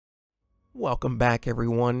Welcome back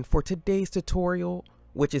everyone for today's tutorial,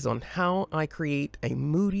 which is on how I create a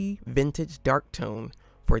moody vintage dark tone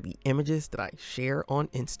for the images that I share on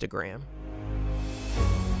Instagram.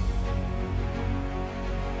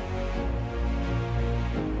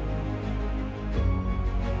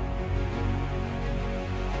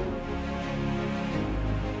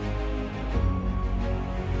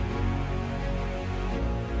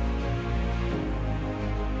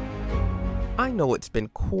 I know it's been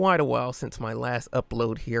quite a while since my last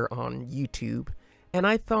upload here on YouTube, and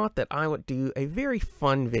I thought that I would do a very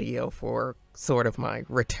fun video for sort of my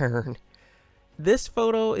return. This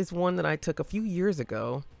photo is one that I took a few years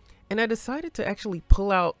ago, and I decided to actually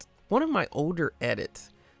pull out one of my older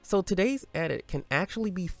edits. So today's edit can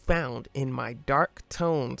actually be found in my dark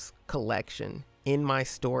tones collection in my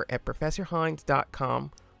store at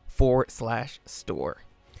professorhines.com/store.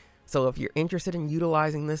 So if you're interested in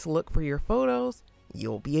utilizing this look for your photos,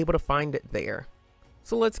 you'll be able to find it there.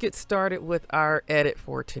 So let's get started with our edit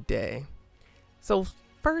for today. So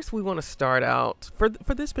first we want to start out, for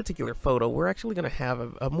this particular photo, we're actually going to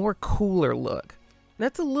have a more cooler look.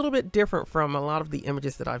 That's a little bit different from a lot of the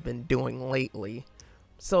images that I've been doing lately.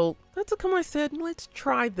 So that's come I said, let's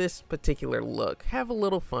try this particular look, have a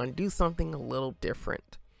little fun, do something a little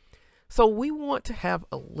different. So we want to have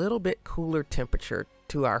a little bit cooler temperature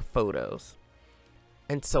to our photos.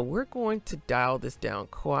 And so we're going to dial this down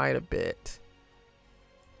quite a bit.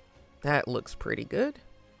 That looks pretty good.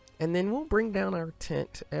 And then we'll bring down our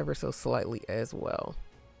tint ever so slightly as well.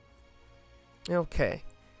 Okay.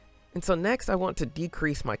 And so next I want to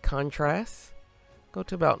decrease my contrast. Go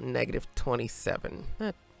to about -27.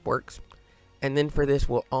 That works. And then for this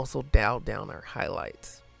we'll also dial down our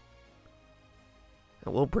highlights.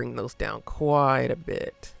 And we'll bring those down quite a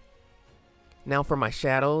bit. Now for my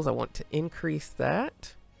shadows, I want to increase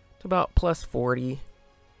that to about +40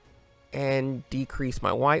 and decrease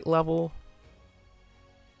my white level.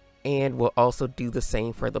 And we'll also do the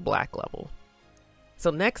same for the black level. So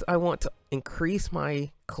next I want to increase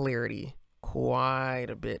my clarity quite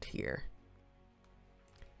a bit here.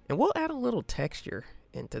 And we'll add a little texture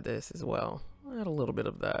into this as well. I'll add a little bit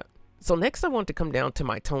of that. So next I want to come down to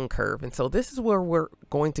my tone curve, and so this is where we're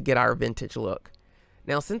going to get our vintage look.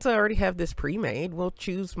 Now since I already have this pre-made, we'll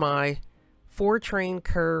choose my Fortran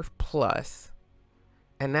Curve Plus,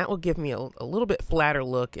 and that will give me a little bit flatter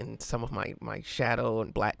look in some of my shadow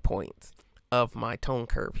and black points of my tone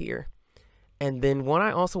curve here. And then what I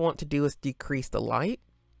also want to do is decrease the light,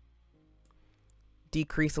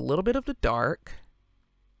 decrease a little bit of the dark,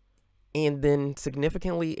 and then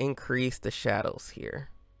significantly increase the shadows here.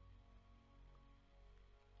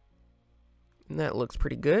 And that looks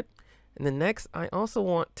pretty good. And then next, I also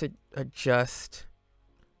want to adjust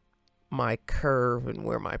my curve and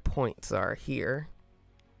where my points are here.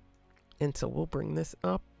 And so we'll bring this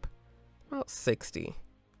up about 60.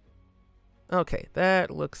 Okay, that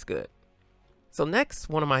looks good. So next,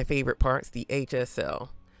 one of my favorite parts, the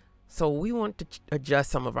HSL. So we want to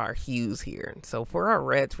adjust some of our hues here. And so for our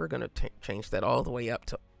reds, we're going to change that all the way up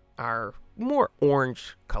to our more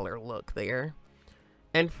orange color look there.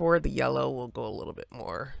 And for the yellow, we'll go a little bit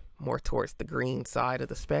more towards the green side of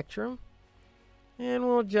the spectrum. And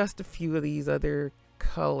we'll adjust a few of these other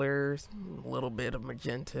colors, a little bit of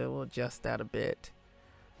magenta, we'll adjust that a bit.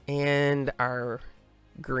 And our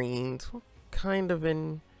greens, we'll kind of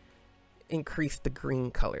increase the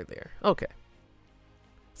green color there. Okay.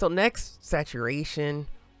 So next, saturation,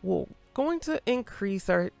 we're going to increase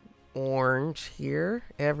our orange here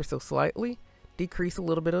ever so slightly, decrease a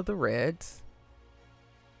little bit of the reds.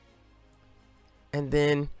 And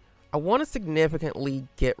then I want to significantly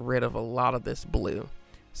get rid of a lot of this blue.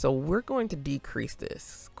 So we're going to decrease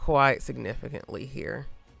this quite significantly here.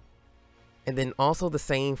 And then also the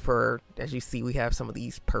same for, as you see, we have some of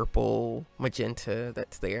these purple, magenta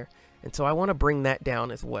that's there. And so I want to bring that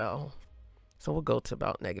down as well. So we'll go to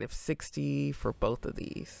about -60 for both of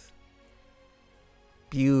these.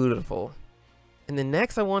 Beautiful. And then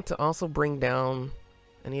next I want to also bring down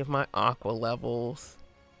any of my aqua levels.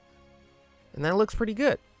 And that looks pretty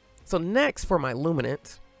good. So next for my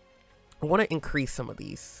luminance, I want to increase some of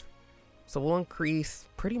these. So we'll increase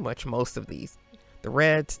pretty much most of these. The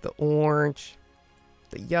reds, the orange,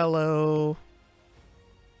 the yellow,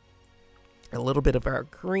 a little bit of our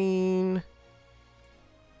green.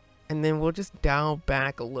 And then we'll just dial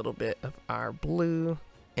back a little bit of our blue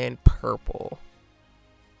and purple.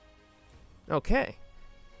 Okay.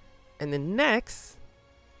 And then next,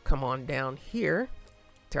 come on down here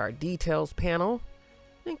to our details panel,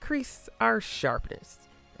 increase our sharpness.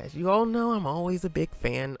 As you all know, I'm always a big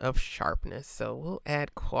fan of sharpness, so we'll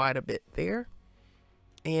add quite a bit there.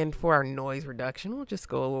 And for our noise reduction, we'll just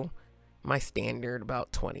go my standard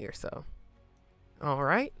about 20 or so. All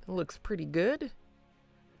right, looks pretty good.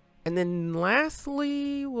 And then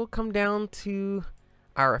lastly, we'll come down to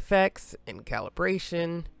our effects and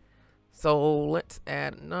calibration. So let's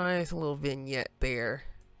add a nice little vignette there.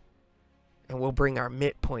 And we'll bring our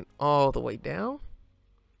midpoint all the way down.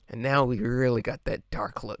 And now we really got that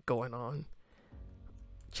dark look going on.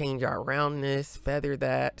 Change our roundness, feather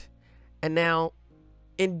that. And now,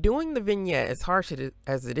 in doing the vignette, as harsh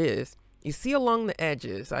as it is, you see along the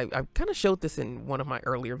edges, I kind of showed this in one of my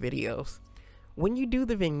earlier videos. When you do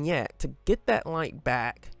the vignette, to get that light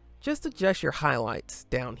back, just adjust your highlights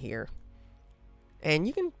down here. And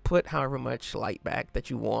you can put however much light back that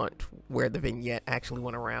you want where the vignette actually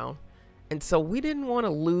went around. And so we didn't want to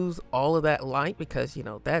lose all of that light because, you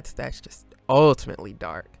know, that's just ultimately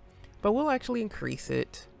dark. But we'll actually increase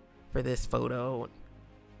it for this photo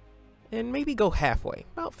and maybe go halfway,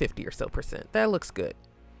 about 50 or so %. That looks good.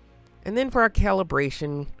 And then for our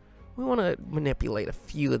calibration, we want to manipulate a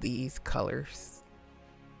few of these colors.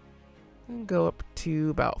 And go up to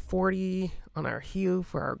about 40 on our hue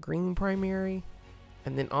for our green primary.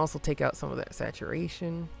 And then also take out some of that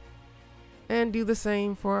saturation. And do the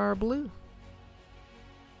same for our blue.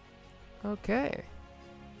 Okay.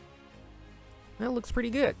 That looks pretty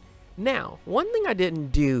good. Now, one thing I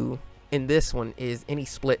didn't do in this one is any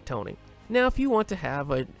split toning. Now, if you want to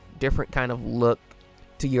have a different kind of look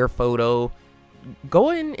to your photo,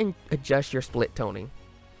 go in and adjust your split toning.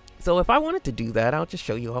 So if I wanted to do that, I'll just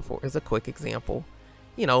show you as a quick example.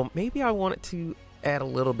 You know, maybe I wanted to add a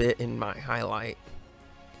little bit in my highlight.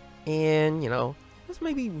 And, you know, let's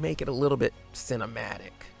maybe make it a little bit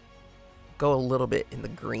cinematic. Go a little bit in the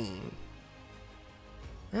green.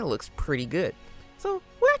 That looks pretty good. So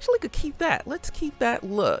we actually could keep that. Let's keep that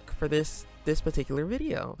look for this particular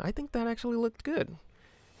video. I think that actually looked good.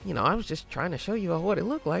 You know, I was just trying to show you what it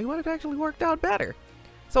looked like, but it actually worked out better.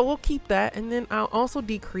 So we'll keep that, and then I'll also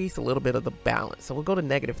decrease a little bit of the balance. So we'll go to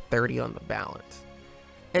 -30 on the balance.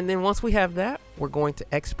 And then once we have that, we're going to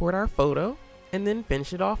export our photo and then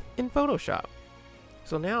finish it off in Photoshop.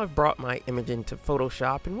 So now I've brought my image into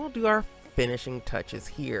Photoshop, and we'll do our finishing touches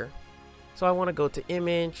here. So I want to go to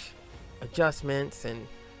image, adjustments, and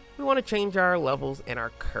we want to change our levels and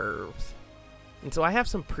our curves. And so I have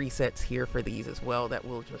some presets here for these as well that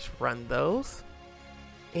we'll just run those.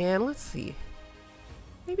 And let's see,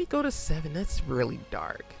 maybe go to 7. That's really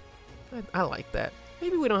dark. I like that.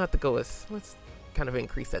 Maybe we don't have to go let's kind of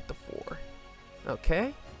increase that to 4.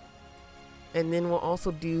 Okay. And then we'll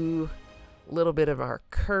also do a little bit of our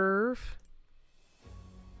curve.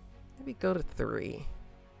 Maybe go to 3.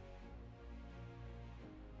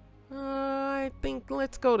 I think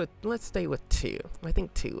let's stay with 2. I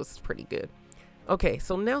think 2 is pretty good. Okay,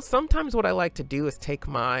 so now sometimes what I like to do is take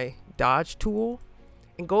my dodge tool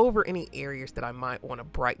and go over any areas that I might want to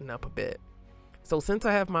brighten up a bit. So since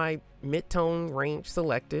I have my mid-tone range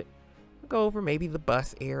selected, I'll go over maybe the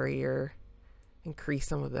bus area, increase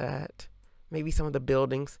some of that, maybe some of the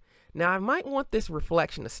buildings. Now I might want this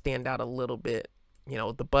reflection to stand out a little bit, you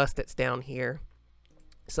know, the bus that's down here.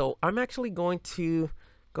 So I'm actually going to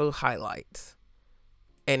go highlights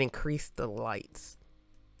and increase the lights,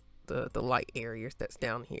 the light areas that's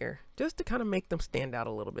down here, just to kind of make them stand out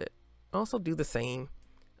a little bit. Also do the same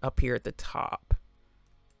up here at the top.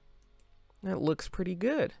 That looks pretty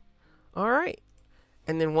good. All right.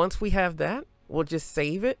 And then once we have that, we'll just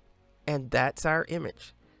save it, and that's our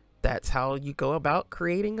image. That's how you go about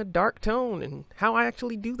creating a dark tone, and how I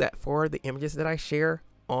actually do that for the images that I share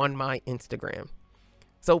on my Instagram.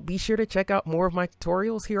 So be sure to check out more of my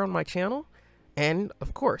tutorials here on my channel. And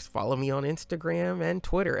of course, follow me on Instagram and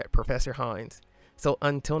Twitter at Professor Hines. So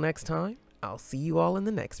until next time, I'll see you all in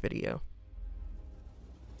the next video.